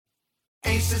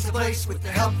Ace is the place with the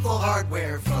helpful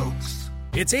hardware, folks.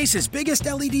 It's Ace's biggest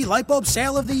LED light bulb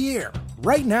sale of the year.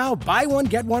 Right now, buy one,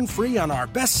 get one free on our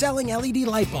best-selling LED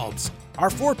light bulbs. Our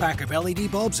 4-pack of LED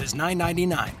bulbs is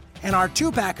 $9.99, and our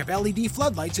 2-pack of LED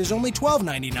floodlights is only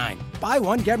 $12.99. Buy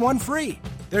one, get one free.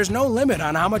 There's no limit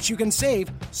on how much you can save,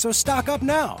 so stock up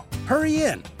now. Hurry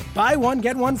in. Buy one,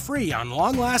 get one free on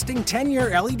long-lasting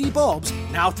 10-year LED bulbs,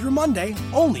 now through Monday,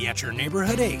 only at your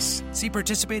neighborhood Ace. See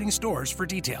participating stores for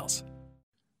details.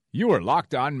 You are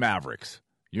Locked On Mavericks,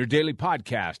 your daily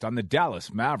podcast on the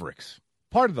Dallas Mavericks.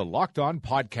 Part of the Locked On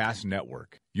Podcast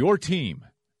Network, your team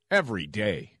every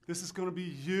day. This is going to be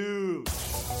huge.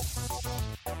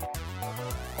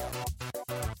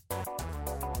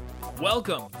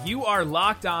 Welcome. You are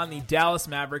Locked On the Dallas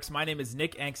Mavericks. My name is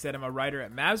Nick Angstead. I'm a writer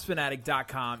at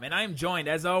MavsFanatic.com, and I am joined,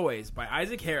 as always, by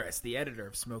Isaac Harris, the editor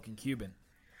of Smoking Cuban.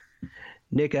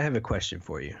 Nick, I have a question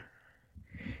for you.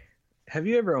 Have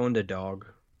you ever owned a dog?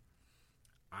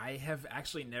 I have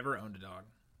actually never owned a dog.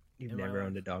 You've never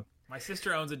owned a dog? My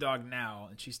sister owns a dog now,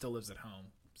 and she still lives at home.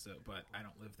 But I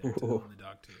don't live there to own the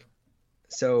dog too.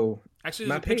 So actually,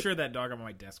 there's a picture of that dog on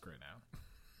my desk right now.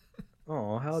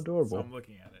 Oh, how adorable! So I'm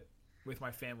looking at it with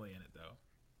my family in it, though.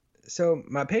 So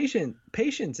my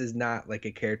patience is not like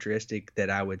a characteristic that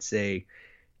I would say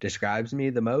describes me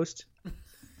the most.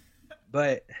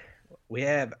 But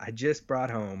I just brought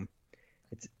home.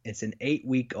 It's an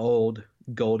 8-week-old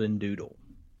golden doodle.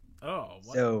 Oh,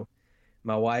 what? So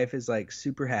my wife is like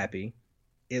super happy.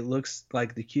 It looks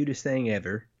like the cutest thing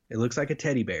ever. It looks like a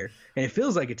teddy bear, and it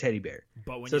feels like a teddy bear.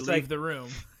 But when you leave the room,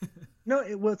 no,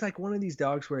 it's like one of these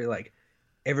dogs where like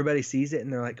everybody sees it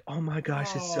and they're like, "Oh my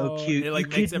gosh, it's so cute!" It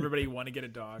makes everybody want to get a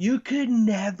dog. You could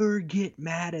never get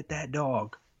mad at that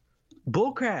dog.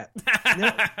 Bullcrap.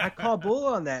 No, I call bull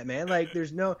on that, man. Like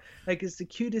there's no it's the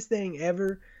cutest thing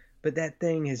ever, but that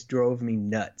thing has drove me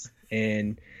nuts,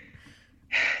 and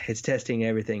it's testing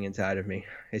everything inside of me.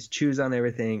 It chews on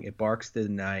everything. It barks through the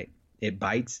night. It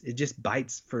bites. It just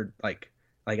bites for like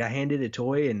I handed a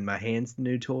toy and my hand's the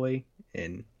new toy,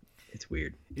 and it's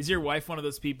weird. Is your wife one of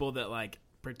those people that like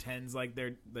pretends like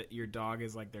that your dog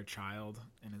is like their child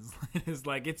and is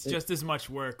like it's just as much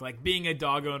work? Like being a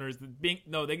dog owner is they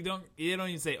don't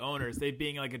even say owners. They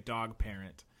being like a dog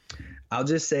parent. I'll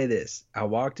just say this. I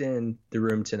walked in the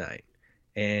room tonight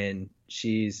and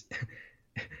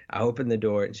I opened the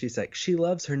door and she's like, she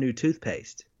loves her new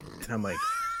toothpaste. And I'm like,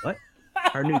 what?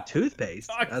 Her new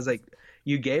toothpaste? I was like,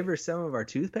 you gave her some of our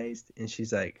toothpaste? And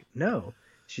she's like, no.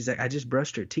 She's like, I just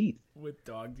brushed her teeth. With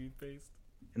dog toothpaste?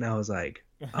 And I was like,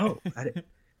 oh,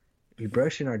 you're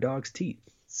brushing our dog's teeth.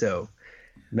 So,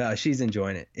 no, she's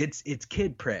enjoying it. It's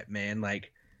kid prep, man.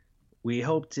 Like, we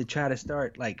hope to try to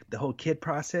start, like, the whole kid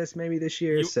process maybe this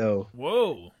year.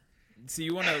 Whoa. So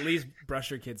you want to at least brush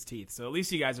your kids' teeth. So at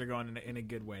least you guys are going in a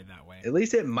good way that way. At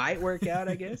least it might work out,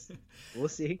 I guess. We'll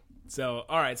see. So,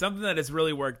 all right, something that has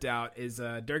really worked out is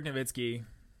Dirk Nowitzki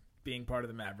being part of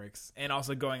the Mavericks and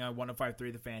also going on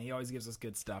 105.3 The Fan. He always gives us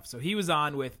good stuff. So he was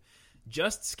on with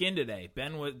Just Skin today.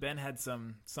 Ben had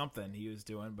something he was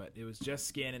doing, but it was Just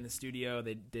Skin in the studio.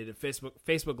 They did a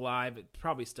Facebook Live. It's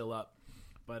probably still up.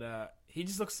 But he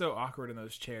just looks so awkward in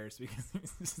those chairs because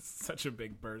he's such a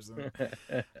big person.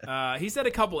 He said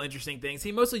a couple interesting things.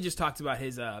 He mostly just talked about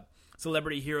his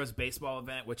Celebrity Heroes baseball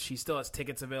event, which he still has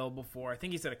tickets available for. I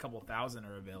think he said a couple thousand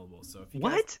are available. So if you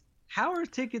What? How are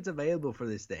tickets available for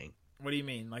this thing? What do you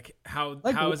mean? Like how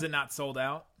is it not sold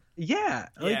out? Yeah,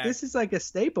 like this is like a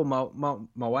staple. My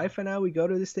wife and I, we go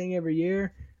to this thing every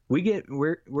year.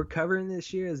 We're covering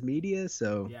this year as media,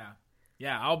 so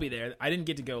yeah, I'll be there. I didn't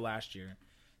get to go last year.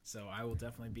 So I will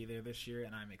definitely be there this year,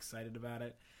 and I'm excited about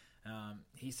it.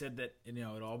 He said that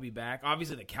it'll all be back.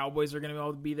 Obviously, the Cowboys are going to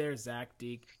all be there. Dak,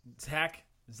 Zeke,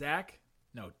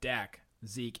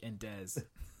 and Dez.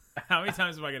 How many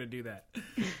times am I going to do that?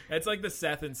 It's like the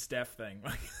Seth and Steph thing.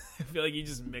 I feel like you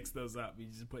just mix those up. You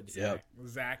just put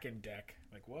Zach and Deck.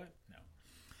 Like what? No,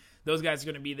 those guys are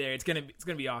going to be there. It's going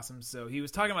to be awesome. So he was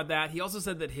talking about that. He also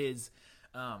said that his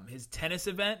tennis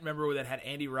event, remember that had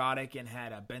Andy Roddick and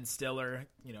had Ben Stiller,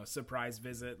 surprise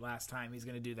visit last time. He's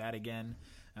going to do that again.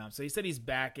 So he said he's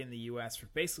back in the U.S. for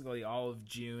basically all of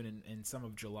June and some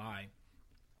of July.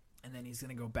 And then he's going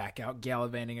to go back out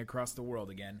gallivanting across the world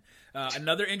again.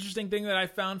 Another interesting thing that I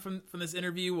found from this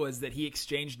interview was that he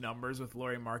exchanged numbers with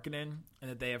Lauri Markkanen and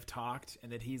that they have talked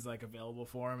and that he's like available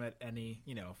for him at any,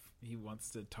 if he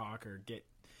wants to talk or get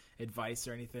advice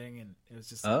or anything. And it was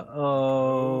just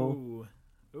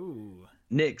Ooh.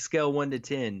 Nick, scale 1 to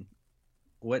 10.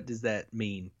 What does that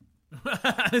mean?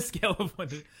 A scale of 1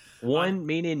 to 1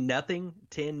 meaning nothing,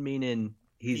 10 meaning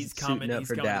he's coming up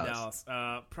for Dallas. To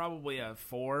Dallas. Probably a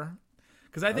 4,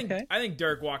 Because I think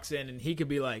Dirk walks in and he could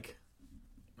be like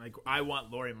I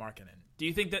want Lauri Markkanen. Do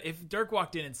you think that if Dirk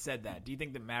walked in and said that, do you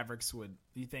think the Mavericks would?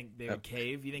 Do you think they would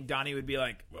cave? Do you think Donnie would be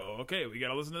like, well, okay, we got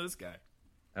to listen to this guy?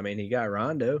 I mean, he got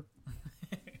Rondo.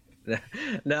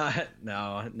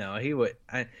 No, he would.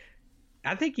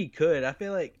 I think he could. I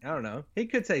feel like, I don't know. He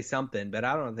could say something, but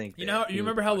I don't think. You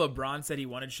remember how LeBron said he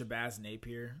wanted Shabazz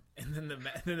Napier, and then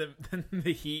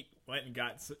the Heat went and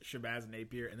got Shabazz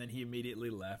Napier, and then he immediately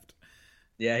left.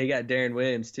 Yeah, he got Darren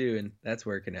Williams too, and that's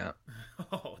working out.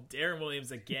 Oh, Darren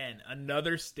Williams again,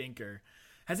 another stinker.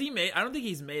 Has he made? I don't think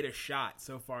he's made a shot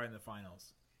so far in the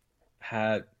finals.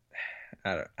 I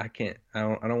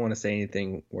don't want to say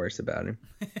anything worse about him.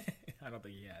 I don't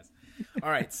think he has.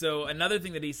 All right, so another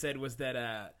thing that he said was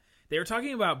that they were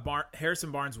talking about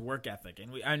Harrison Barnes' work ethic,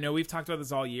 and I know we've talked about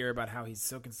this all year about how he's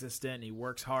so consistent, and he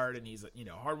works hard, and he's a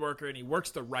hard worker, and he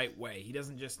works the right way. He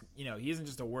doesn't just he isn't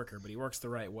just a worker, but he works the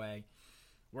right way.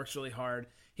 Works really hard.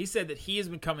 He said that he has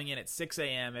been coming in at 6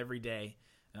 a.m. every day,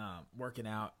 working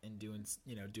out and doing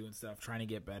stuff, trying to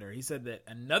get better. He said that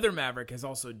another Maverick has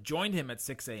also joined him at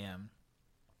 6 a.m.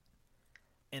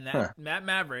 And that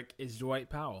Maverick is Dwight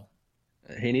Powell.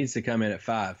 He needs to come in at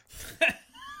 5.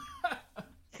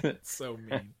 That's so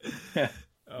mean.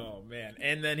 Oh man!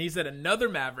 And then he said another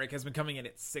Maverick has been coming in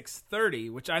at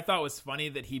 6:30, which I thought was funny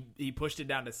that he pushed it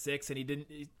down to 6, and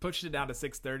he pushed it down to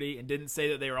 6:30 and didn't say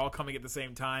that they were all coming at the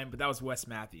same time. But that was Wes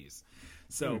Matthews.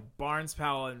 So Barnes,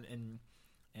 Powell, and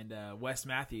Wes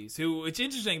Matthews. Who it's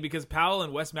interesting because Powell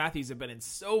and Wes Matthews have been in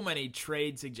so many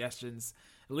trade suggestions,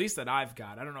 at least that I've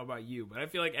got. I don't know about you, but I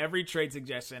feel like every trade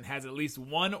suggestion has at least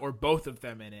one or both of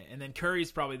them in it, and then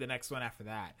Curry's probably the next one after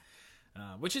that.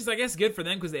 Which is, I guess, good for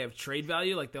them because they have trade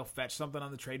value. Like, they'll fetch something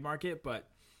on the trade market, but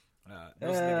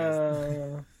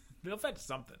they'll fetch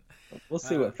something. We'll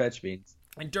see what fetch means.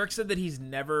 And Dirk said that he's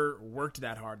never worked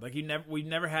that hard. Like, we've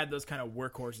never had those kind of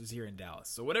workhorses here in Dallas.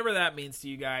 So whatever that means to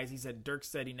you guys, Dirk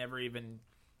said he never even,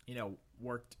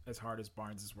 worked as hard as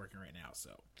Barnes is working right now.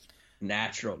 So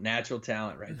natural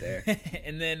talent right there.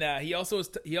 And then he also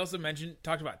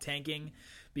talked about tanking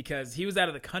because he was out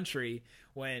of the country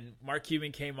when Mark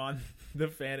Cuban came on the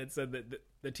fan and said that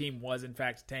the team was in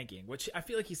fact tanking, which I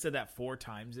feel like he said that 4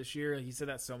 times this year. He said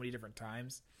that so many different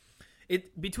times.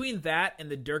 Between that and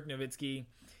the Dirk Nowitzki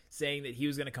saying that he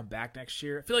was going to come back next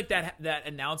year, I feel like that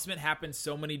announcement happened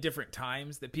so many different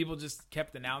times that people just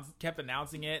kept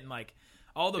announcing it, and like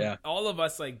all of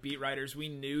us like beat writers, we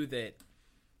knew that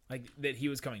he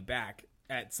was coming back.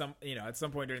 At some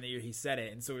point during the year, he said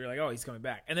it, and so we were like, "Oh, he's coming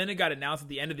back." And then it got announced at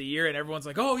the end of the year, and everyone's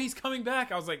like, "Oh, he's coming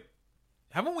back." I was like,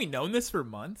 "Haven't we known this for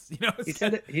months?" He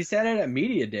said it at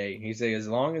media day. He said, "As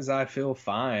long as I feel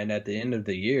fine at the end of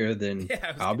the year, then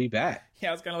I'll be back."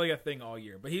 Yeah, it was kind of like a thing all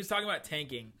year. But he was talking about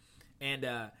tanking,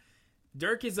 and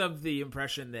Dirk is of the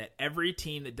impression that every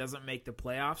team that doesn't make the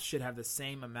playoffs should have the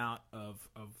same amount of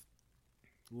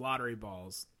lottery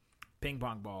balls, ping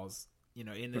pong balls.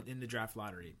 In the draft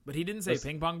lottery. But he didn't say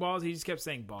ping pong balls. He just kept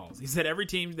saying balls. He said every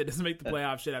team that doesn't make the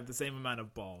playoffs should have the same amount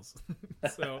of balls.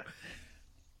 So,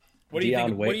 what do you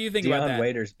think? What do you think about that? Deion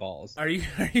Waiters balls. Are you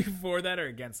for that or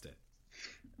against it?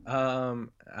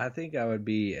 I think I would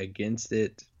be against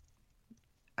it.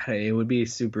 It would be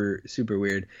super super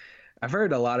weird. I've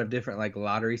heard a lot of different like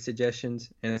lottery suggestions,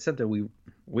 and it's something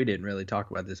we didn't really talk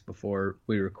about this before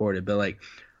we recorded. But like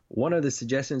one of the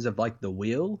suggestions of like the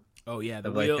wheel. Oh yeah, the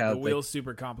wheel's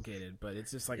super complicated, but it's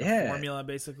just like a formula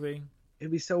basically.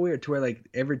 It'd be so weird to where like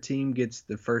every team gets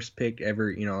the first pick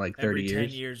every 30 every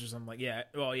years. 10 years or something like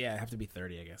it'd have to be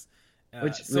 30, I guess.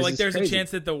 So like there's crazy. A chance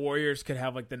that the Warriors could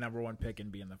have like the number 1 pick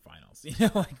and be in the finals.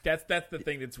 Like that's the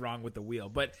thing that's wrong with the wheel.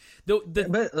 But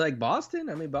but like Boston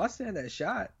had that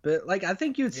shot. But like I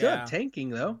think you would still have tanking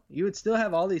though. You would still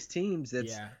have all these teams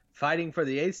that's fighting for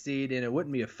the 8th seed, and it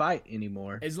wouldn't be a fight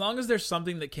anymore. As long as there's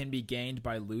something that can be gained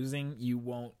by losing, you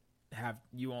won't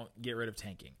get rid of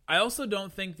tanking. I also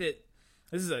don't think that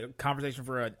this is a conversation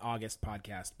for an August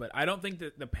podcast, but I don't think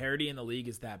that the parity in the league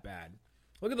is that bad.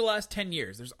 Look at the last 10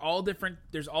 years. There's all different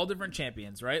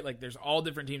champions, right? Like there's all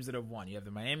different teams that have won. You have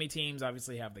the Miami teams,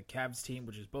 obviously you have the Cavs team,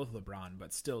 which is both LeBron,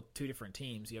 but still 2 different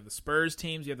teams. You have the Spurs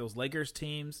teams, you have those Lakers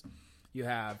teams. You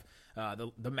have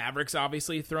the Mavericks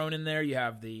obviously thrown in there. You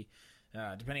have the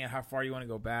depending on how far you want to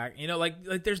go back.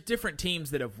 Like there's different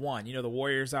teams that have won. The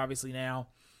Warriors obviously now.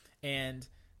 And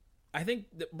I think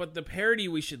but the parity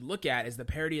we should look at is the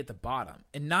parity at the bottom.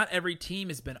 And not every team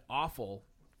has been awful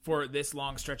for this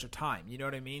long stretch of time. You know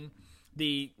what I mean?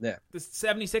 The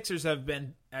 76ers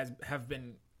have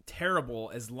been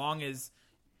terrible as long as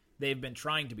they've been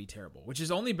trying to be terrible, which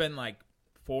has only been like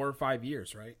 4 or 5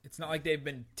 years, right? It's not like they've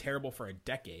been terrible for a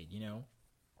decade,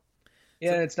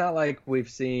 Yeah, it's not like we've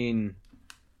seen.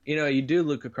 You do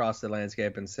look across the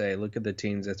landscape and say, look at the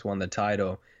teams that's won the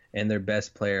title, and their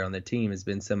best player on the team has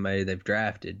been somebody they've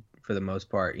drafted for the most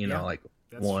part. Like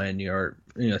one or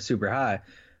super high.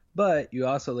 But you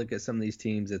also look at some of these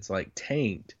teams that's like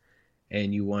tanked,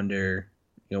 and you wonder,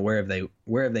 where have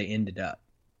they ended up,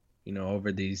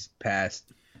 over these past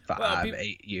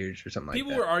 8 years or something like that.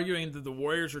 People were arguing that the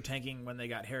Warriors were tanking when they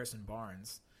got Harrison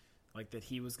Barnes, like that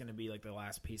he was going to be like the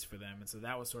last piece for them, and so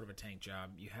that was sort of a tank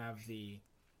job. You have the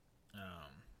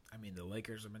the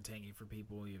Lakers have been tanking for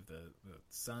people. You have the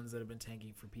Suns that have been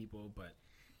tanking for people, but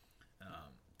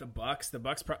the Bucks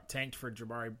tanked for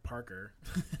Jabari Parker.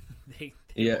 they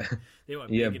went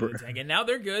big into the tank, and now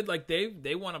they're good. Like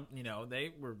they want to,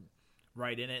 they were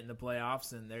right in it in the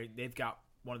playoffs, and they've got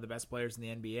one of the best players in the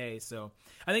NBA. So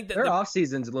I think that their off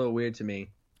season's a little weird to me,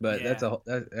 but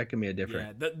that can be a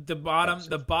different. Yeah, the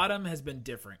bottom has been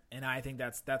different, and I think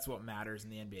that's what matters in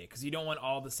the NBA, because you don't want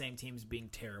all the same teams being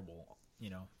terrible,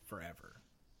 forever.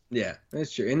 Yeah,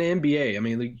 that's true. In the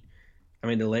NBA,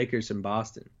 the Lakers and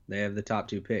Boston, they have the top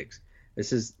 2 picks.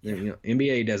 This is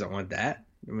NBA doesn't want that.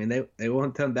 They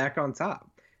want them back on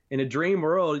top. In a dream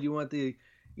world, you want the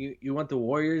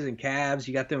Warriors and Cavs.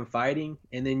 You got them fighting,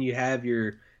 and then you have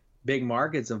your big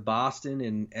markets of Boston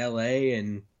and LA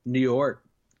and New York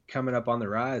coming up on the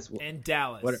rise. And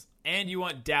Dallas. And you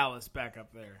want Dallas back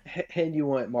up there. And you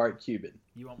want Mark Cuban.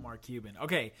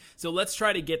 Okay, so let's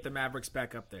try to get the Mavericks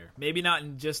back up there. Maybe not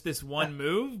in just this one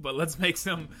move, but let's make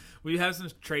we have some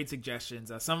trade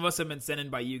suggestions. Some of us have been sent in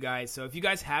by you guys. So if you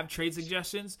guys have trade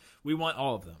suggestions, we want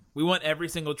all of them. We want every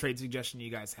single trade suggestion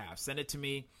you guys have. Send it to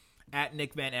me at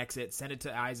Nick Van Exit. Send it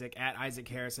to Isaac at Isaac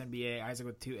Harris NBA, Isaac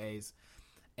with 2 A's.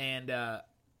 And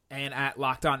at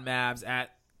Locked On Mavs,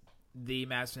 at the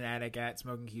Mavs Fanatic, at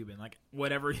Smoking Cuban, like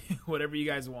whatever you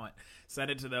guys want,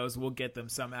 send it to those. We'll get them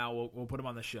somehow. We'll put them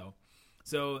on the show.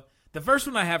 So the first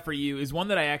one I have for you is one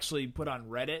that I actually put on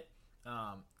Reddit.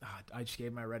 I just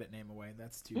gave my Reddit name away.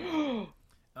 That's too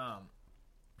bad.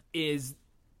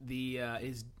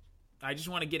 I just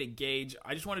want to get a gauge.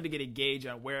 I just wanted to get a gauge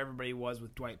on where everybody was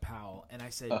with Dwight Powell, and I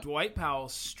said Dwight Powell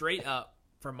straight up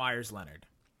for Myers Leonard.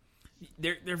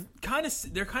 They're kind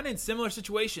of in similar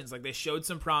situations. Like, they showed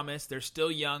some promise. They're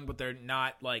still young, but they're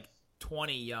not like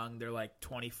 20 young. They're like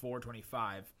 24,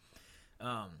 25.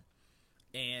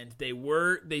 And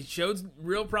they showed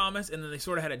real promise, and then they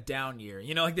sort of had a down year.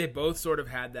 Like they both sort of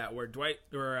had that, where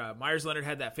Myers Leonard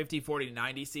had that 50, 40,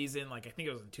 90 season. Like, I think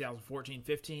it was in 2014,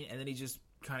 15, and then he just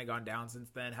kind of gone down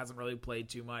since then. Hasn't really played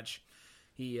too much.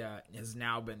 He has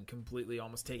now been completely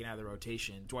almost taken out of the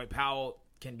rotation. Dwight Powell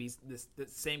the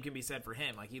same can be said for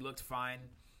him. Like, he looked fine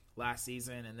last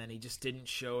season, and then he just didn't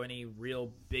show any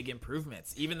real big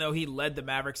improvements, even though he led the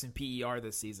Mavericks in PER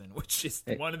this season, which is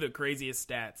one of the craziest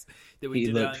stats that we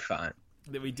did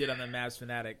on the Mavs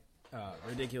Fanatic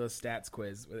ridiculous stats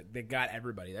quiz that got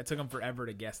everybody. That took them forever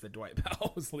to guess that Dwight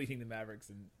Powell was leading the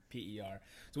Mavericks in PER.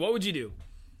 So what would you do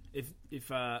if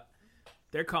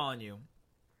they're calling you?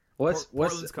 What's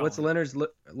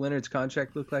Leonard's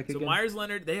contract look like again? So Myers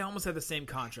Leonard, they almost have the same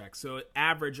contract. So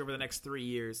average over the next 3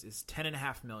 years is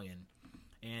 $10.5 million,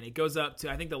 and it goes up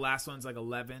to, I think the last one's like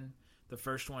 11. The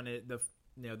first one,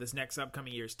 this next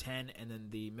upcoming year is 10, and then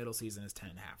the middle season is 10.5.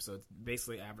 So it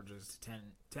basically averages to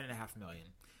 $10.5 million.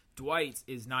 Dwight's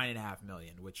is $9.5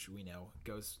 million, which we know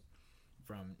goes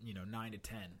from 9 to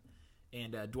 10.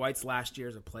 And Dwight's last year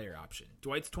is a player option.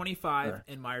 Dwight's 25,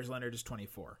 and Myers Leonard is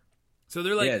 24. So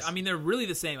they're like, yes. They're really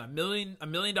the same. $1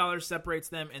 million separates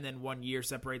them, and then 1 year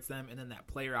separates them, and then that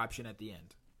player option at the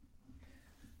end.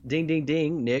 Ding, ding,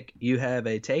 ding. Nick, you have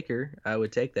a taker. I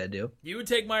would take that deal. You would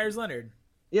take Myers Leonard.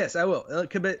 Yes, I will.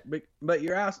 But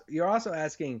you're also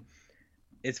asking.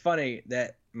 It's funny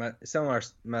that some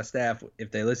of my staff,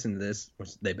 if they listen to this,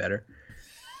 which they better,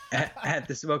 at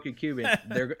the Smoking Cuban,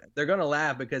 they're gonna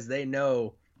laugh because they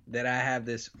know that I have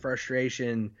this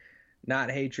frustration, not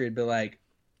hatred, but like,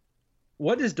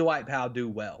 what does Dwight Powell do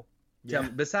well? Tell me,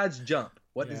 besides jump,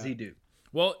 what does he do?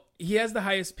 Well, he has the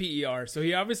highest PER, so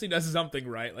he obviously does something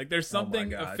right. Like, there's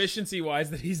something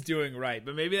efficiency-wise that he's doing right,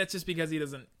 but maybe that's just because he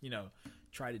doesn't,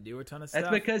 try to do a ton of stuff.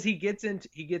 That's because he gets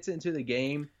into the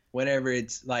game whenever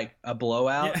it's like a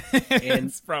blowout,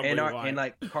 and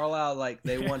like Carlisle, like,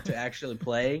 they want to actually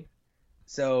play,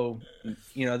 so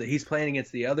that he's playing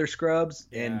against the other scrubs,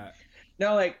 and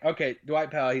okay,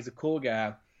 Dwight Powell, he's a cool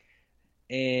guy.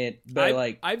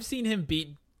 I've seen him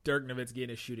beat Dirk Nowitzki in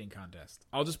a shooting contest.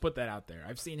 I'll just put that out there.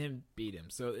 I've seen him beat him.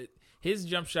 So his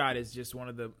jump shot is just one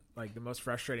of the most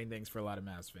frustrating things for a lot of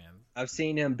Mavs fans. I've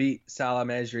seen him beat Salah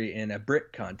Mejri in a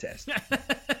brick contest.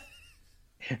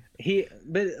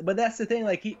 but that's the thing.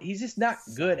 Like he's just not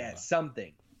good at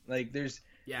something. Like there's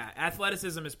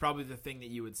athleticism is probably the thing that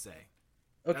you would say.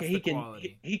 Okay, he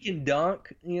can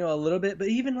dunk, a little bit, but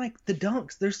even like the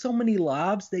dunks, there's so many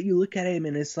lobs that you look at him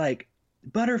and it's like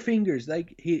butterfingers.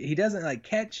 Like he doesn't like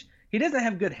catch. He doesn't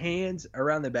have good hands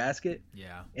around the basket.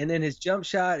 Yeah. And then his jump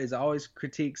shot is always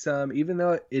critiqued some, even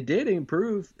though it did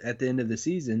improve at the end of the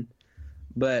season.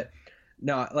 But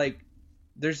no, like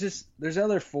there's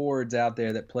other forwards out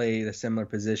there that play the similar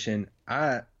position.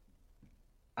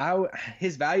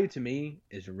 His value to me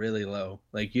is really low.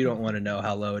 Like you don't want to know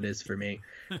how low it is for me,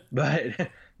 but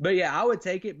yeah, I would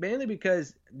take it mainly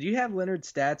because do you have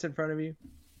Leonard's stats in front of you?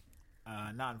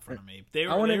 Not in front of me.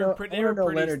 I want to know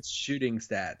Leonard's shooting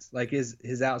stats, like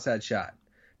his outside shot,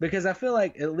 because I feel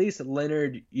like at least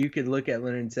Leonard, you could look at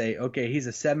Leonard and say, okay, he's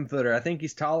a 7-footer. I think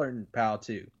he's taller than Powell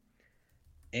too,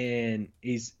 and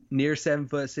he's near 7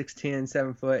 foot, 6'10",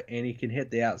 7 foot, and he can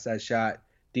hit the outside shot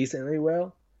decently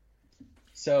well.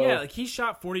 So yeah, like he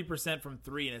shot 40% from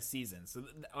 3 in a season, so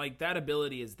like that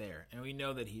ability is there, and we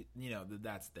know that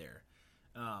that's there.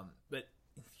 But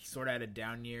he sort of had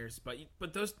down years, but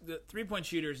the 3-point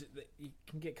shooters, you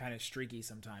can get kind of streaky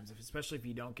sometimes, especially if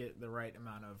you don't get the right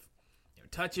amount of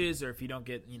touches, or if you don't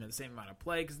get the same amount of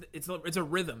play, because it's a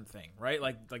rhythm thing, right?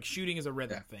 Like shooting is a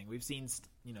rhythm thing. We've seen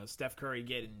Steph Curry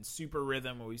get in super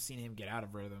rhythm, or we've seen him get out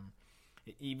of rhythm,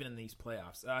 even in these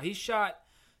playoffs. He shot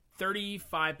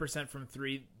 35% from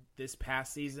 3 this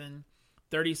past season,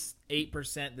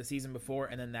 38% the season before,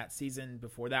 and then that season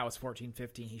before that was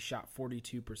 14-15. He shot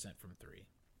 42% from 3.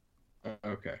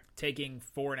 Okay. Taking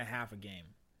 4.5 a game.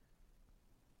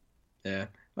 Yeah.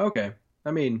 Okay.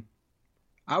 I mean,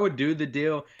 I would do the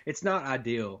deal. It's not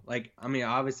ideal. Like, I mean,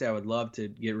 obviously I would love to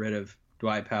get rid of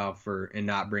Dwight Powell and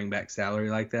not bring back salary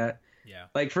like that. Yeah.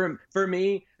 Like for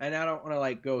me, and I don't want to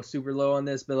like go super low on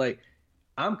this, but like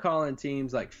I'm calling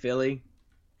teams like Philly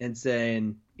and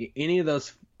saying any of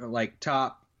those like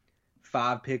top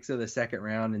 5 picks of the second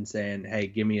round and saying, hey,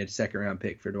 give me a second round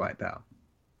pick for Dwight Powell.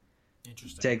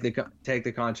 Interesting. Take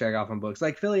the contract off on books.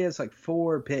 Like Philly has like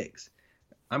 4 picks.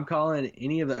 I'm calling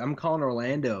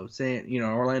Orlando, saying,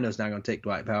 Orlando's not going to take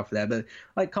Dwight Powell for that, but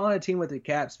like calling a team with a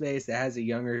cap space that has a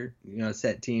younger,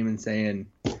 set team and saying,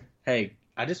 hey,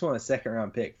 I just want a second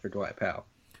round pick for Dwight Powell.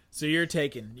 So you're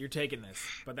taking this,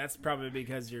 but that's probably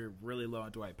because you're really low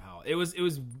on Dwight Powell. It was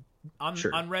on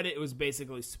Reddit. It was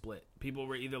basically split. People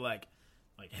were either like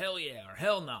hell yeah or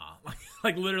hell nah,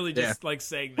 like literally just like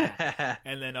saying that,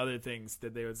 and then other things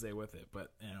that they would say with it.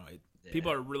 But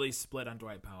people are really split on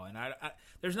Dwight Powell, and I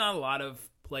there's not a lot of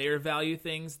player value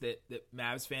things that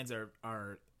Mavs fans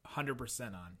are 100%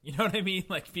 on. You know what I mean?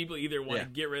 Like people either want to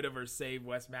get rid of or save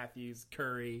Wes Matthews,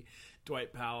 Curry,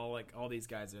 Dwight Powell, like all these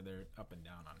guys are there up and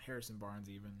down on. Harrison Barnes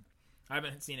even. I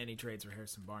haven't seen any trades for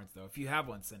Harrison Barnes though. If you have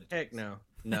one, send it to us. Heck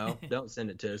no, don't send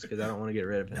it to us because I don't want to get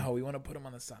rid of him. No, we want to put him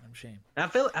on the Son of Shame. I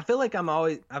feel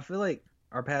like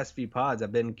our past few pods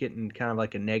I've been getting kind of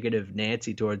like a negative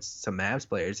Nancy towards some Mavs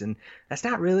players, and that's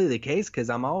not really the case because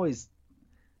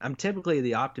I'm typically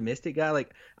the optimistic guy.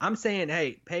 Like I'm saying,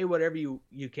 hey, pay whatever you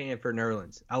can for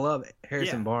Nerlens. I love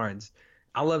Harrison Barnes.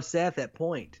 I love Seth at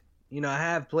point.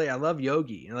 I love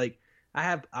Yogi. Like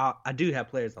I do have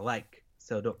players I like.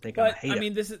 So don't think I'm a hater. I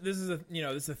mean, this is a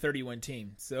 30-win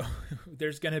team. So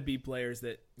there's going to be players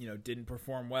that, didn't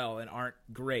perform well and aren't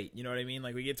great. You know what I mean?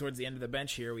 Like we get towards the end of the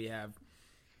bench here, we have,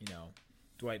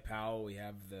 Dwight Powell, we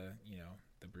have the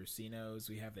Brucinos,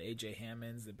 we have the AJ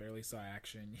Hammonds that barely saw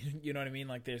action. You know what I mean?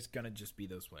 Like there's going to just be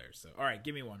those players. So, all right,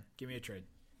 give me one. Give me a trade.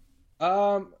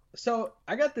 So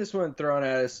I got this one thrown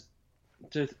at us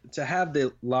to have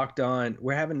the locked on.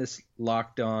 We're having this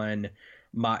locked on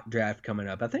mock draft coming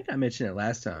up. I think I mentioned it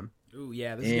last time. Ooh,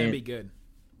 yeah, this is going to be good.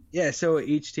 Yeah, so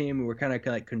each team, we're kind of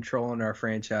like controlling our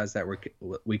franchise that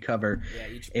we cover.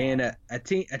 Yeah, and a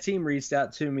team reached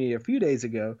out to me a few days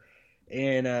ago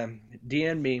and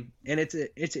DM'd me, and it's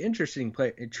an interesting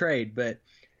trade, but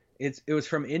it was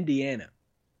from Indiana.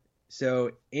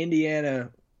 So Indiana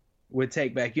would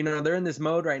take back, they're in this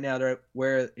mode right now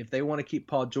where if they want to keep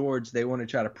Paul George, they want to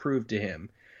try to prove to him.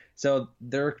 So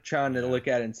they're trying to look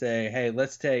at it and say, hey,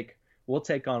 we'll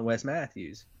take on Wes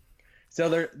Matthews. So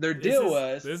their deal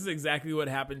was... This is exactly what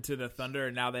happened to the Thunder,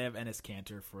 and now they have Enes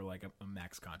Kanter for like a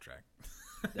max contract.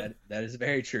 That is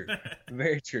very true.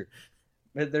 Very true.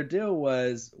 But their deal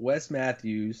was Wes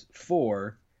Matthews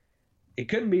for... It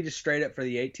couldn't be just straight up for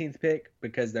the 18th pick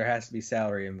because there has to be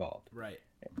salary involved. Right.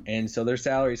 And so their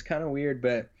salary is kind of weird,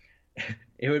 but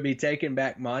it would be taking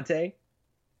back Monte.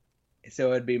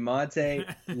 So it'd be Monte,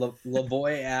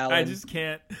 Lavoy Allen. I just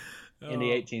can't. In the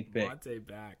 18th pick. Monte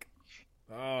back.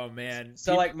 Oh man.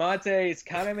 So like Monte is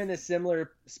kind of in a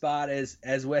similar spot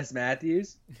as Wes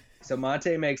Matthews. So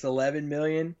Monte makes $11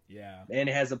 million. Yeah. And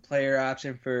has a player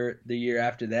option for the year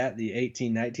after that, the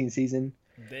 18-19 season.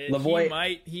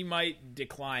 He might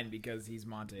decline because he's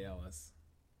Monte Ellis.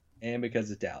 And because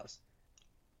it's Dallas.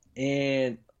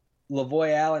 And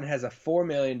Lavoy Allen has a $4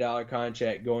 million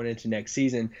contract going into next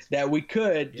season that we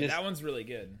could that one's really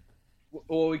good.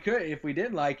 Well, we could, if we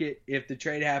didn't like it, if the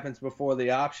trade happens before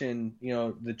the option,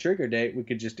 the trigger date, we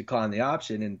could just decline the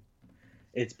option, and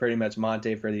it's pretty much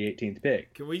Monte for the 18th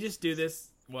pick. Can we just do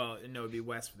this? Well, no, it'd be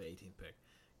West for the 18th pick.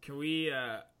 Can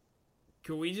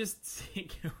we just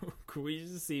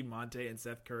see Monte and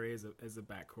Seth Curry as a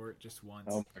backcourt just once?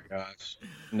 Oh my gosh,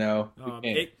 no.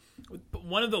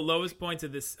 One of the lowest points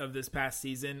of this past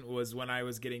season was when I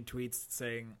was getting tweets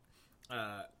saying,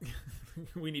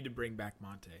 we need to bring back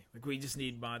Monte. Like, we just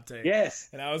need Monte. Yes.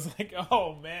 And I was like,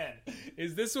 oh man,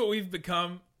 is this what we've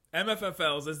become?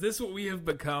 MFFLs, is this what we have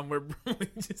become?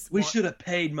 We should have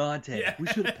paid Monte. Yeah. We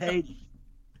should have paid.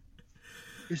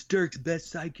 It's Dirk's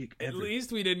best psychic ever. At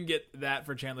least we didn't get that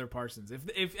for Chandler Parsons.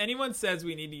 If anyone says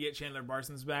we need to get Chandler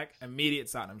Parsons back,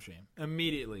 immediate Tottenham shame.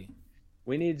 Immediately.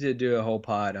 We need to do a whole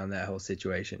pod on that whole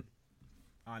situation.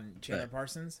 On Chandler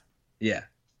Parsons? Yeah.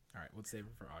 All right, we'll save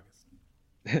it for August.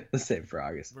 Let's save it for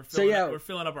August. We're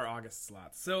filling up our August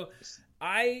slots. So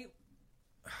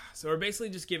we're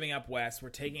basically just giving up West. We're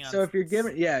taking on. So if you're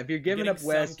giving up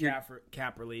West,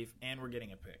 cap relief, and we're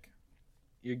getting a pick.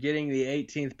 You're getting the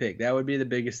 18th pick. That would be the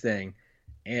biggest thing,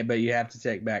 but you have to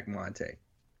take back Monte,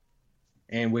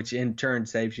 and which in turn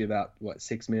saves you about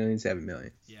 $6 million, $7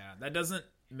 million. Yeah, that doesn't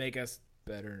make us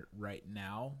better right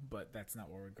now, but that's not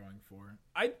what we're going for.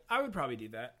 I would probably do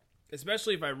that.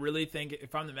 Especially if I really think,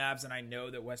 if I'm the Mavs and I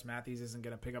know that Wes Matthews isn't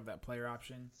going to pick up that player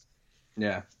option.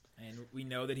 Yeah. And we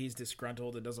know that he's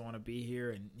disgruntled and doesn't want to be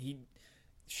here. And he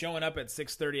showing up at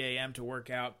 6:30 a.m. to work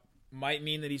out might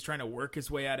mean that he's trying to work his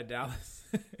way out of Dallas.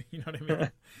 You know what I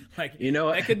mean? Like,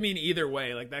 that could mean either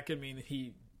way. Like, that could mean that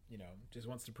he, just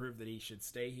wants to prove that he should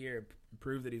stay here,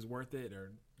 prove that he's worth it,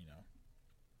 or,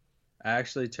 I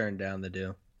actually turned down the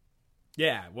deal.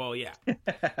 Yeah, well, yeah.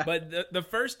 But the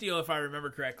first deal, if I remember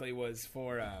correctly, was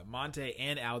for Monte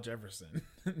and Al Jefferson.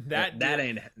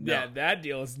 that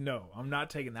deal is no. I'm not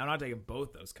taking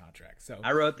both those contracts. So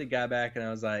I wrote the guy back and I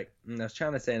was like, I was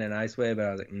trying to say in a nice way, but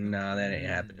I was like, nah, that ain't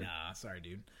happening. Nah, sorry,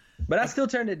 dude. But I still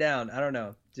turned it down. I don't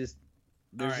know.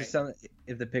 There's just something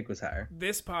if the pick was higher.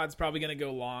 This pod's probably going to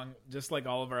go long, just like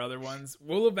all of our other ones.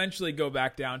 We'll eventually go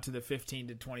back down to the 15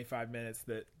 to 25 minutes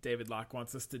that David Locke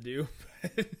wants us to do.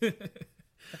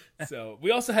 So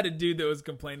we also had a dude that was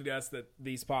complaining to us that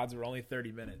these pods were only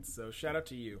 30 minutes. So shout out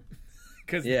to you.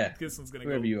 Because this one's going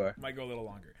to might go a little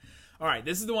longer. All right,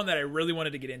 this is the one that I really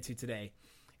wanted to get into today.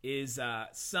 Is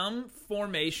some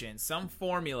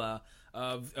formula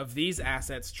of these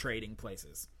assets trading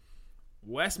places.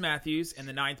 Wes Matthews and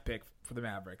the 9th pick for the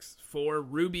Mavericks, for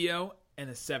Rubio and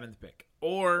the 7th pick,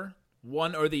 or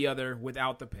one or the other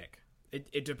without the pick.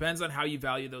 It depends on how you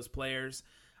value those players.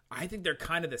 I think they're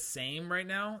kind of the same right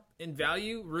now in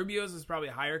value. Rubio's is probably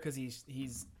higher because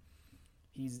he's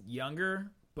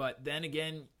younger, but then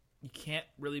again, you can't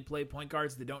really play point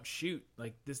guards that don't shoot.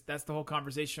 Like this, that's the whole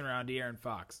conversation around De'Aaron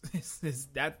Fox.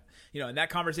 And that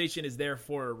conversation is there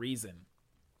for a reason.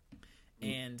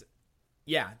 And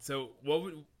yeah, so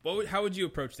how would you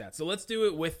approach that? So let's do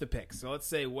it with the picks. So let's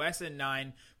say Wes and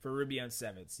 9 for Rubio and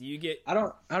 7. So you get. I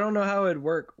don't know how it'd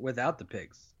work without the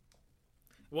picks.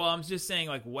 Well, I'm just saying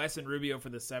like Wes and Rubio for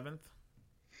the 7th.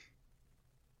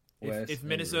 If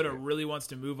Minnesota really wants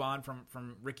to move on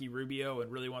from Ricky Rubio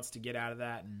and really wants to get out of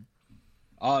that,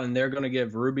 and they're going to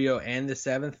give Rubio and the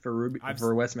 7th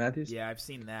for Wes Matthews. Yeah, I've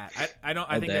seen that.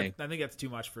 I think that's too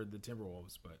much for the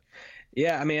Timberwolves, but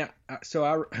yeah, I mean,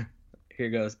 here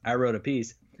goes. I wrote a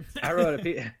piece. I wrote a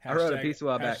piece a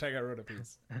while back. I wrote a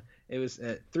piece. It was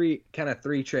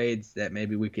three trades that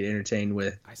maybe we could entertain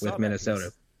with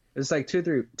Minnesota. It was like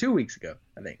 2 weeks ago,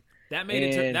 I think. That made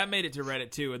it to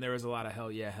Reddit too, and there was a lot of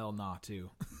hell yeah, hell nah too.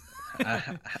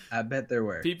 I bet there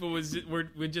were. People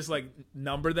would just like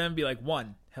number them, be like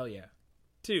 1, hell yeah,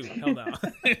 2, hell no.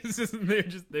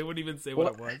 They wouldn't even say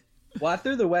what it was. Well, I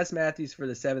threw the Wes Matthews for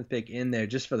the 7th pick in there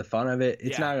just for the fun of it.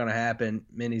 It's not going to happen.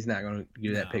 Minnie's not going to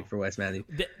give that pick for Wes Matthews.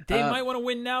 They might want to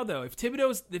win now though. If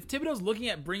Thibodeau's looking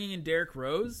at bringing in Derrick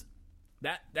Rose,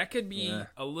 that could be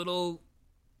a little,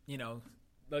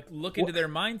 like look into their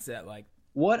mindset. Like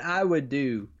what I would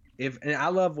do and I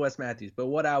love Wes Matthews, but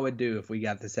what I would do if we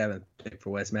got the 7th pick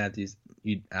for Wes Matthews,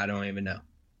 I don't even know.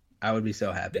 I would be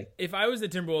so happy. If I was the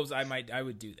Timberwolves, I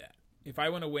would do that. If I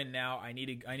want to win now, I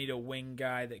need a wing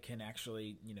guy that can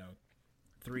actually,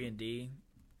 3-and-D,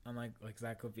 unlike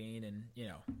Zach LaVine, and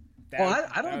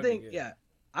I don't think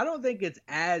I don't think it's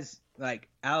as like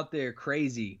out there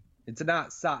crazy. It's not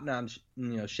Satnam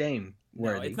shame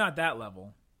worthy. No, it's not that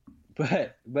level.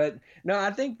 But no,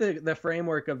 I think the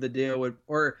framework of the deal would,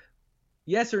 or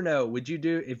yes or no, would you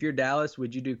do, if you're Dallas,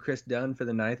 would you do Chris Dunn for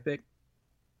the 9th pick?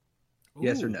 Ooh.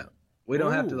 Yes or no? We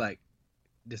don't have to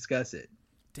discuss it.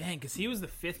 Dang, because he was the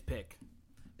 5th pick.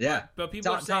 Yeah, but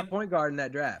people are saying top point guard in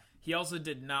that draft. He also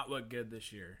did not look good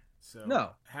this year. So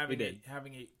no, having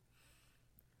a.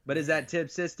 But is that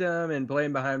tip system and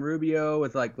playing behind Rubio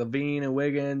with LaVine and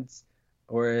Wiggins,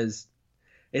 or is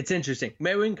it's interesting?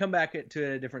 Maybe we can come back to it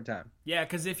at a different time. Yeah,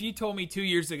 because if you told me 2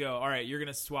 years ago, all right, you're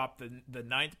gonna swap the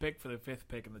 9th pick for the 5th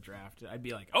pick in the draft, I'd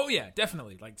be like, oh yeah,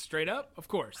 definitely, straight up, of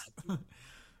course.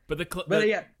 But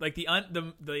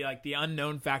the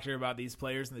unknown factor about these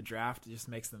players in the draft just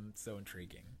makes them so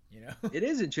intriguing. It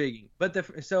is intriguing.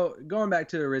 But so going back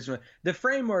to the original, the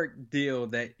framework deal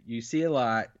that you see a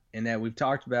lot and that we've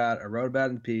talked about, I wrote about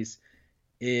in the piece,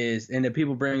 is, and that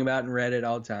people bring about in Reddit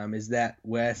all the time, is that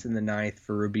Wes in the 9th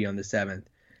for Rubio on the 7th.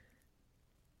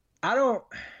 I don't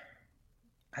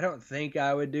think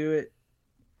I would do it,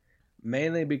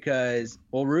 mainly because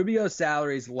Rubio's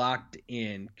salary is locked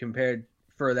in compared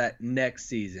for that next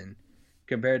season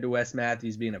compared to Wes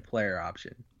Matthews being a player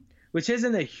option, which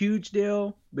isn't a huge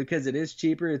deal because it is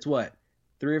cheaper. It's what,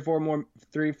 3 or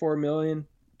 4 million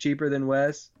cheaper than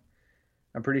Wes.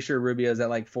 I'm pretty sure Rubio's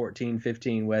at 14,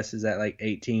 15. Wes is at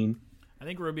 18. I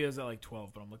think Rubio's at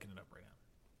 12, but I'm looking it up right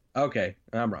now. Okay,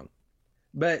 I'm wrong.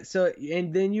 But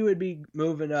and then you would be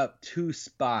moving up 2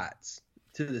 spots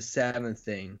to the 7th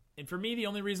thing. And for me, the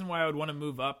only reason why I would want to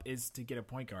move up is to get a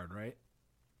point guard, right?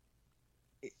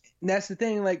 And that's the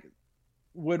thing.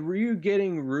 Would you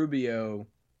getting Rubio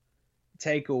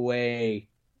take away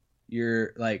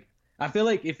your I feel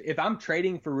like if I'm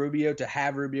trading for Rubio to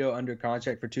have Rubio under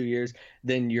contract for 2 years,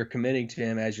 then you're committing to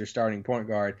him as your starting point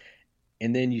guard,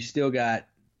 and then you still got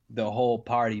the whole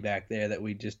party back there that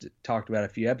we just talked about a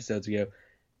few episodes ago.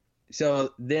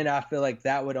 So then I feel like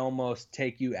that would almost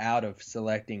take you out of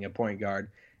selecting a point guard,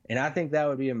 and I think that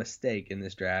would be a mistake in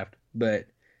this draft. But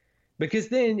because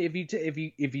then if you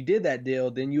did that deal,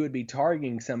 then you would be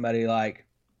targeting somebody like,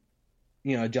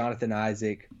 Jonathan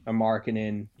Isaac, a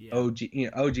Markkanen, yeah. OG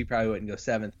probably wouldn't go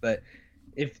 7th, but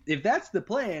if that's the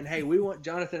plan, hey, we want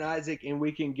Jonathan Isaac and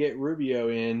we can get Rubio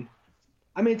in.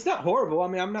 I mean, it's not horrible. I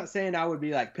mean, I'm not saying I would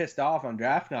be pissed off on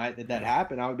draft night that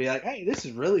happened. I would be like, hey, this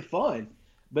is really fun,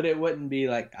 but it wouldn't be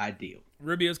ideal.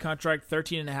 Rubio's contract,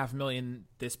 $13.5 million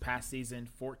this past season,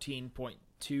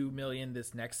 $14.2 million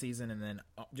this next season, and then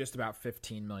just about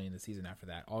 $15 million the season after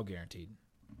that, all guaranteed.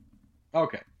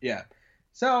 Okay, yeah.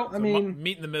 So I mean,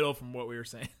 meet in the middle from what we were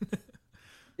saying.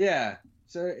 Yeah.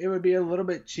 So it would be a little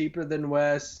bit cheaper than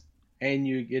Wes, and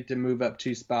you get to move up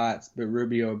 2 spots, but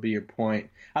Rubio would be your point.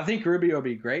 I think Rubio would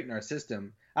be great in our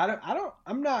system.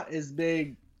 I'm not as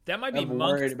big. That might be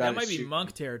Monk. That might be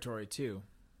Monk territory too.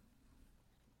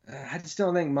 I just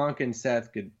don't think Monk and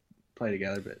Seth could play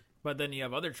together, but then you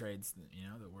have other trades,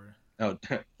 that were. Oh,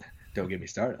 don't get me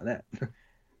started on that.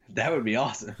 That would be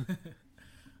awesome.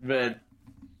 But.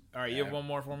 All right, you have one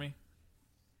more for me?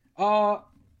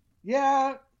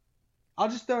 Yeah. I'll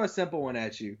just throw a simple one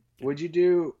at you. Would you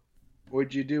do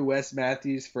Wes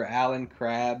Matthews for Allen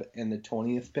Crabbe in the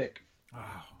 20th pick?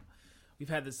 Oh, we've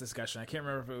had this discussion. I can't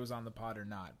remember if it was on the pod or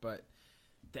not, but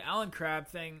the Allen Crabbe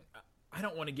thing, I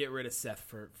don't want to get rid of Seth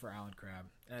for Allen Crabbe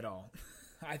at all.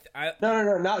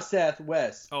 No, not Seth,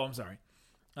 Wes. Oh, I'm sorry.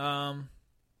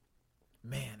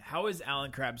 Man, how is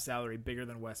Allen Crabbe's salary bigger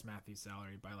than Wes Matthews'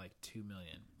 salary by $2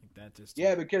 million? That just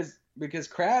because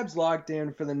Crabbe's locked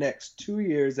in for the next 2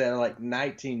 years at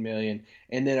 $19 million,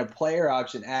 and then a player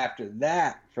option after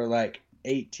that for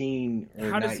 18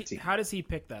 or 19. How does he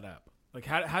pick that up?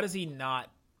 How does he not?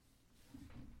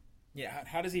 Yeah,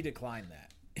 how does he decline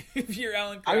that? If you're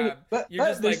Allen Crabbe,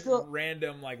 you're just still,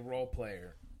 random role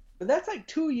player. But that's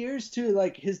 2 years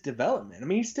to his development. I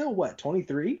mean, he's still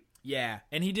 23. Yeah,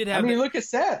 and he did have. Look at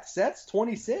Seth. Seth's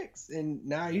 26, and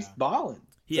now he's balling.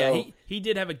 Yeah, so, he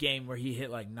did have a game where he hit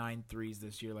 9 threes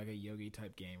this year, a Yogi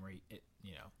type game where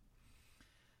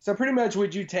So pretty much,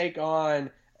 would you take on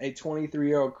a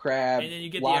 23-year-old Crabbe and then you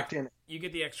get locked in? You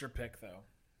get the extra pick though.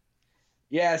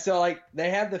 Yeah, so they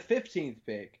have the 15th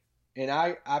pick, and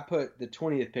I put the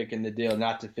 20th pick in the deal,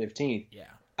 not the 15th. Yeah.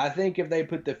 I think if they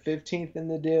put the 15th in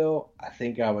the deal, I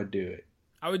think I would do it.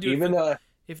 I would do it.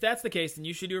 If that's the case, then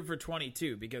you should do it for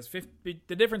 22 because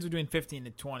the difference between 15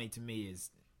 and 20 to me is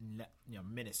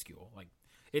minuscule.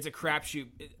 It's a crapshoot.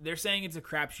 They're saying it's a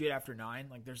crapshoot after 9.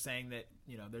 They're saying that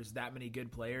there's that many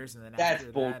good players, and then that's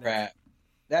after bull that, crap.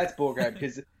 That's bullcrap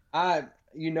because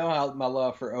you know how my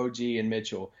love for OG and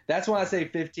Mitchell. That's why I say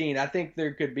 15. I think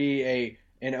there could be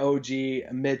an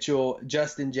OG, Mitchell,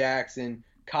 Justin Jackson,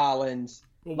 Collins.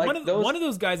 Well, like one of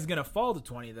those guys is going to fall to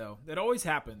 20, though. That always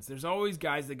happens. There's always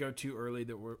guys that go too early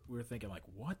that we're thinking, like,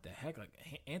 what the heck? Like,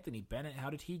 Anthony Bennett,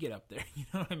 how did he get up there? You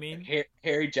know what I mean?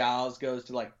 Harry Giles goes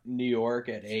to, like, New York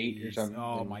at 8 or something.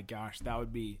 Oh, my gosh. That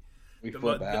would be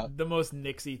the most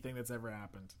Knicksy thing that's ever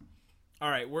happened. All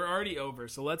right, we're already over,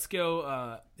 so let's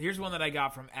go. Here's one that I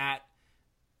got from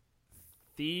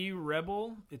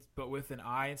 @TheRebel, but with an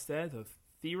I instead. So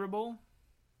TheRebel,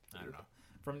 I don't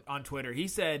know, on Twitter. He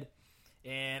said,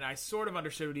 and I sort of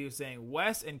understood what he was saying,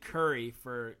 Wes and Curry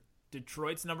for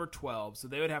Detroit's number 12, so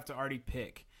they would have to already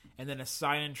pick, and then a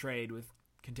sign and trade with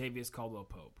Kentavious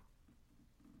Caldwell-Pope.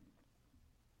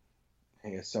 I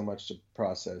think it's so much to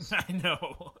process. I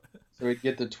know. So we'd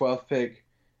get the 12th pick.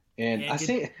 And I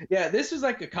see, this was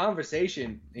like a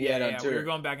conversation he had on Twitter. We were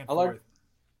going back and forth.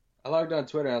 I logged on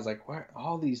Twitter and I was like, where are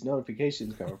all these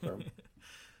notifications coming from?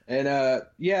 And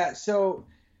so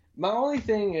my only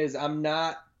thing is I'm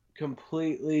not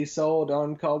completely sold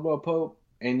on Caldwell Pope,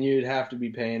 and you'd have to be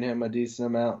paying him a decent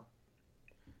amount.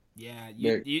 Yeah,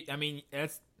 I mean,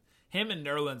 that's him and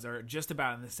Nerlens are just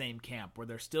about in the same camp where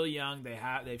they're still young.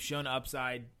 They've shown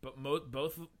upside, but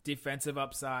both defensive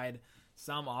upside.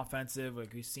 Some offensive,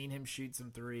 like we've seen him shoot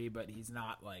some three, but he's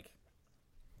not like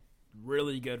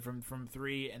really good from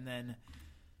three. And then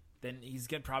he's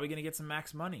probably going to get some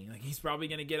max money. Like he's probably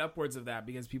going to get upwards of that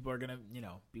because people are going to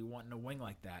be wanting a wing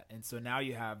like that. And so now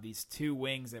you have these two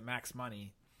wings at max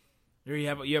money. There you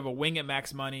have a wing at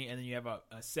max money, and then you have a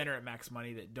center at max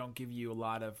money that don't give you a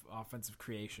lot of offensive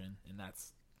creation, and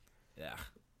that's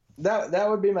That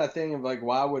would be my thing of like,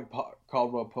 why would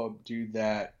Caldwell Pope do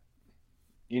that?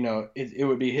 It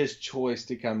would be his choice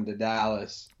to come to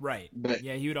Dallas. Right. But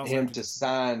he would also him to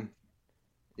sign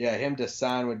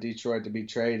with Detroit to be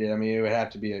traded. I mean, it would have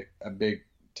to be a big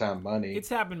time money. It's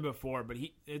happened before, but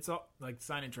it's all, like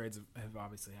signing trades have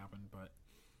obviously happened. But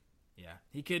yeah,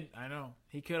 he could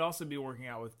also be working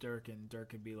out with Dirk, and Dirk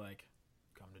could be like,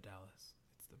 "Come to Dallas.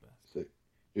 It's the best." So,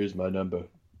 here's my number.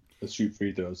 Let's shoot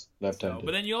free throws. Left-handed.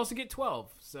 But then you also get 12.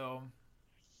 So.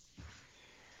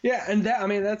 Yeah, and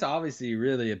that's obviously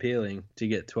really appealing to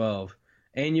get 12,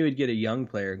 and you would get a young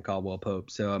player in Caldwell Pope.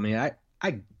 So I mean, I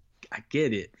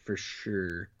get it for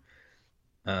sure.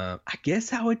 I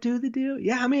guess I would do the deal.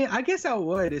 Yeah, I mean, I guess I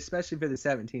would, especially for the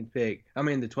 17th pick. I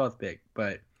mean, the 12th pick.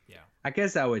 But yeah, I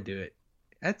guess I would do it.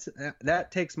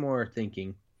 That takes more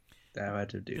thinking that I had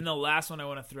to do. And the last one I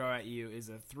want to throw at you is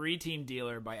a 3-team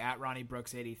dealer by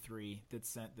 @RonnieBrooks83 that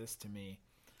sent this to me.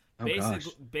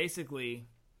 Basically.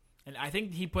 And I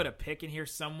think he put a pick in here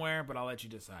somewhere, but I'll let you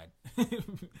decide.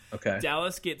 Okay.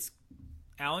 Dallas gets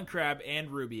Allen Crabbe and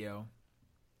Rubio.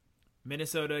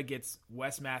 Minnesota gets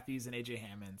Wes Matthews and A.J.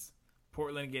 Hammonds.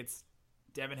 Portland gets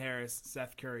Devin Harris,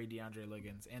 Seth Curry, DeAndre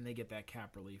Liggins, and they get that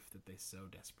cap relief that they so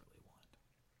desperately want.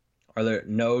 Are there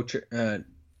no draft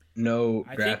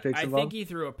picks involved? I think he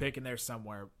threw a pick in there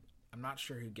somewhere. I'm not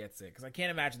sure who gets it because I can't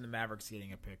imagine the Mavericks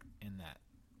getting a pick in that.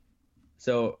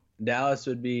 So Dallas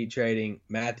would be trading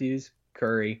Matthews,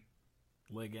 Curry,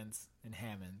 Liggins, and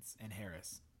Hammonds, and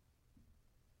Harris.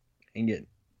 And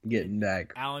getting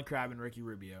back Allen Crabbe and Ricky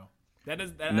Rubio. That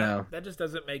just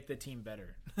doesn't make the team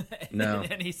better. No.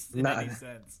 in any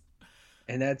sense.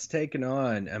 And that's taken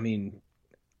on. I mean,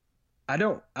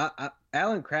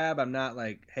 Allen Crabbe, I'm not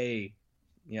like, hey,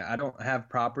 I don't have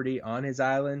property on his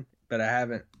island, but I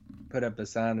haven't put up a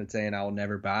sign and saying I will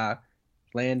never buy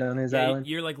land on his island.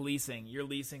 You're like leasing. You're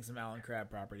leasing some Allen Crabbe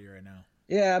property right now.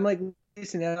 Yeah, I'm like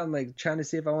leasing out. I'm like trying to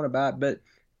see if I want to buy it, but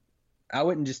I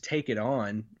wouldn't just take it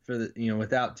on for the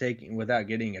without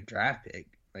getting a draft pick.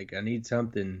 Like I need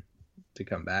something to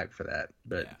come back for that.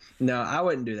 But no, I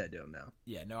wouldn't do that to him now.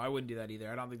 Yeah, no, I wouldn't do that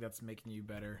either. I don't think that's making you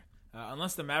better,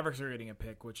 unless the Mavericks are getting a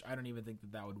pick, which I don't even think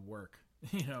that would work.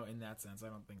 In that sense,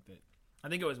 I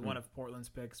think it was one of Portland's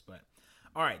picks, but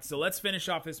all right. So let's finish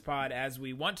off this pod as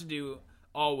we want to do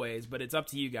always, but it's up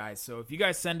to you guys. So if you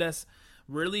guys send us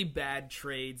really bad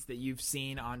trades that you've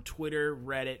seen on Twitter,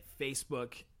 Reddit,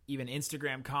 Facebook, even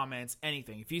Instagram comments,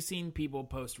 anything. If you've seen people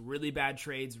post really bad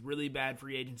trades, really bad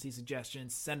free agency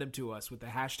suggestions, send them to us with the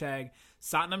hashtag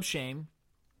Satnam Shame,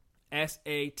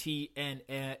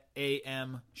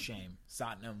 SATNAM Shame.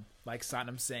 Satnam, like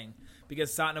Satnam Singh,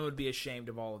 because Satnam would be ashamed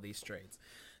of all of these trades.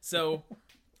 So,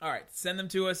 all right, send them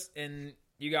to us, and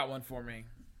you got one for me.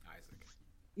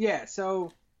 Yeah,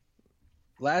 so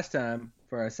last time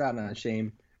for our Satnam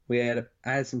Shame, I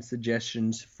had some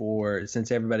suggestions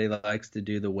since everybody likes to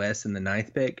do the West and the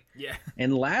 9th pick. Yeah.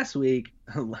 And last week,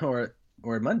 or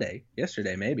or Monday,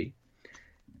 yesterday maybe,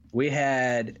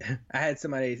 I had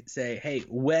somebody say, hey,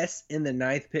 Wes in the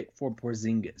 9th pick for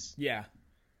Porzingis. Yeah.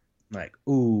 I'm like,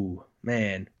 ooh,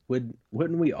 man, wouldn't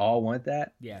we all want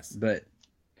that? Yes. But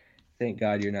thank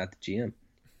God you're not the GM.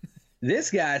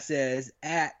 This guy says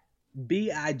at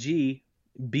BIGBVBY.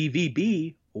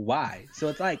 So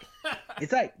it's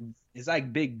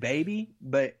like Big Baby,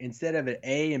 but instead of an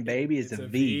A and baby, it's a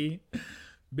V.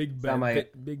 Big So I'm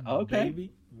like, big okay.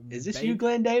 baby. Is this baby. you,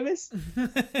 Glenn Davis?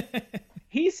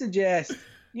 He suggests,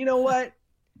 you know what?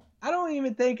 I don't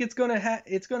even think it's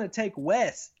gonna take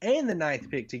Wes and the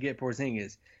 9th pick to get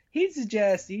Porzingis. He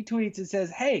tweets and says,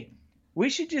 hey, we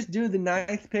should just do the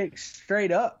 9th pick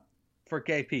straight up for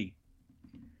KP.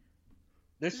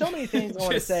 There's so many things I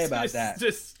want to say about that.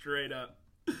 Just straight up.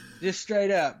 Just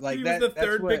straight up. Like he was the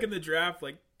third pick in the draft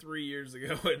like 3 years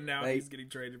ago, and now he's getting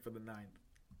traded for the 9th.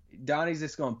 Donnie's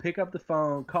just going to pick up the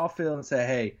phone, call Phil, and say,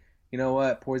 hey, you know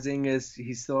what? Porzingis,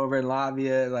 he's still over in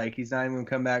Latvia. Like, he's not even going to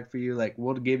come back for you. Like,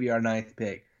 we'll give you our 9th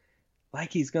pick.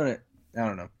 Like, he's going to – I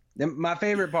don't know. My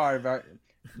favorite part of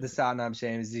the Satnam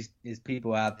shame is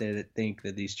people out there that think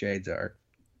that these trades are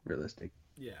realistic.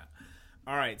 Yeah.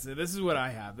 All right, so this is what I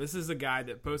have. This is a guy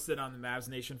that posted on the Mavs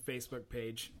Nation Facebook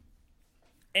page.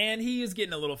 And he is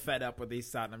getting a little fed up with these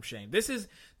Satnam shame.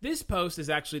 This post is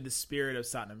actually the spirit of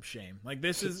Satnam shame. Like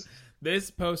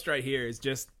this post right here is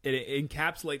just it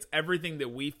encapsulates everything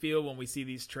that we feel when we see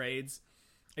these trades,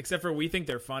 except for we think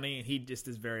they're funny, and he just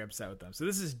is very upset with them. So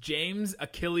this is James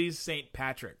Achilles St.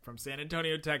 Patrick from San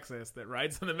Antonio, Texas, that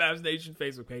writes on the Mavs Nation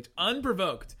Facebook page,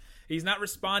 unprovoked. He's not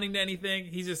responding to anything.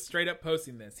 He's just straight up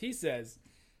posting this. He says,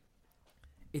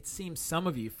 it seems some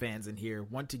of you fans in here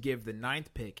want to give the 9th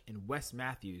pick in Wes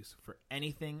Matthews for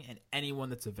anything and anyone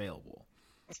that's available.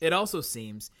 It also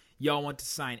seems y'all want to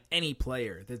sign any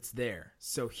player that's there.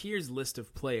 So here's a list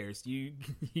of players you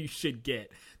should get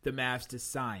the Mavs to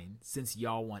sign since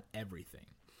y'all want everything.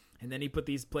 And then he put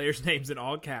these players' names in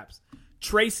all caps.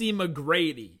 Tracy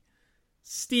McGrady,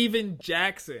 Steven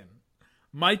Jackson,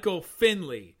 Michael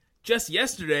Finley. Just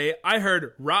yesterday, I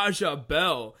heard Raja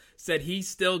Bell said he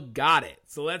still got it,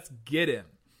 so let's get him.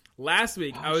 Last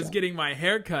week, I was getting my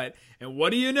hair cut, and what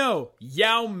do you know?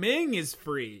 Yao Ming is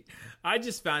free. I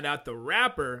just found out the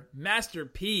rapper Master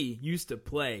P used to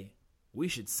play. We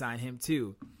should sign him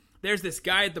too. There's this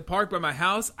guy at the park by my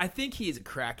house. I think he's a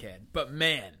crackhead, but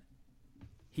man,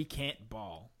 he can't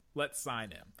ball. Let's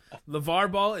sign him.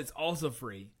 LeVar Ball is also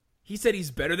free. He said he's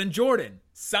better than Jordan.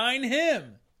 Sign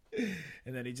him.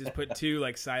 And then he just put 2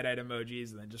 like side-eyed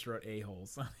emojis and then just wrote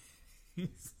a-holes.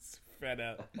 He's fed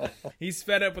up. He's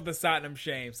fed up with the Satnam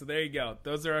shame. So there you go.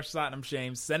 Those are our Satnam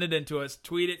shames. Send it in to us.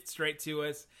 Tweet it straight to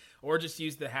us. Or just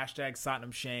use the hashtag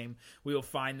Satnam shame. We will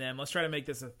find them. Let's try to make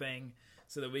this a thing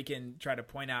so that we can try to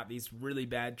point out these really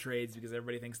bad trades because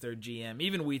everybody thinks they're GM.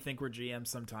 Even we think we're GM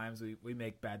sometimes. We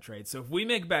make bad trades. So if we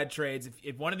make bad trades,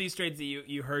 if one of these trades that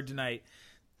you heard tonight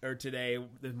or today,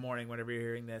 this morning, whenever you're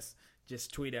hearing this,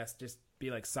 just tweet us. Just be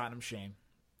like Satnam shame.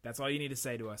 That's all you need to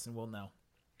say to us, and we'll know.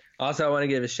 Also, I want to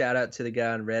give a shout out to the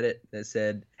guy on Reddit that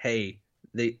said, "Hey,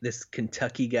 this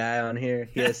Kentucky guy on here,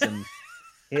 he has some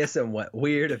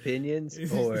weird opinions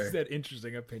or he said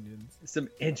interesting opinions. Some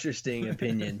interesting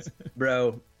opinions,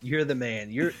 bro. You're the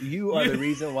man. You are the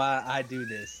reason why I do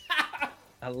this.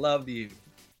 I love you,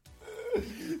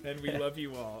 and we love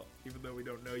you all, even though we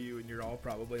don't know you, and you're all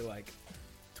probably like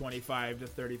 25 to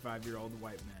 35-year-old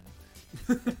white men."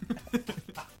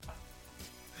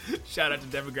 Shout out to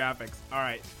demographics. All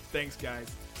right. Thanks, guys.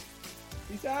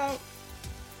 Peace out.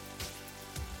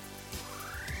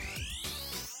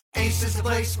 Ace is the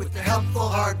place with the helpful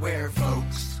hardware,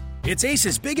 folks. It's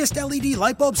Ace's biggest LED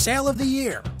light bulb sale of the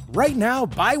year. Right now,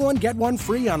 buy one, get one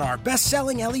free on our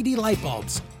best-selling LED light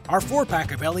bulbs. Our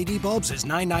 4-pack of LED bulbs is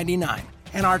 $9.99,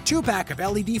 and our 2-pack of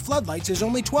LED floodlights is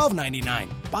only $12.99.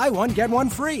 Buy one, get one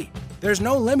free. There's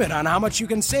no limit on how much you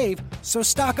can save, so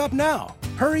stock up now.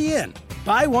 Hurry in.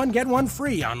 Buy one, get one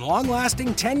free on long-lasting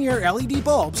 10-year LED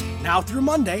bulbs now through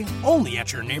Monday, only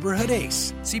at your neighborhood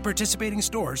Ace. See participating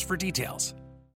stores for details.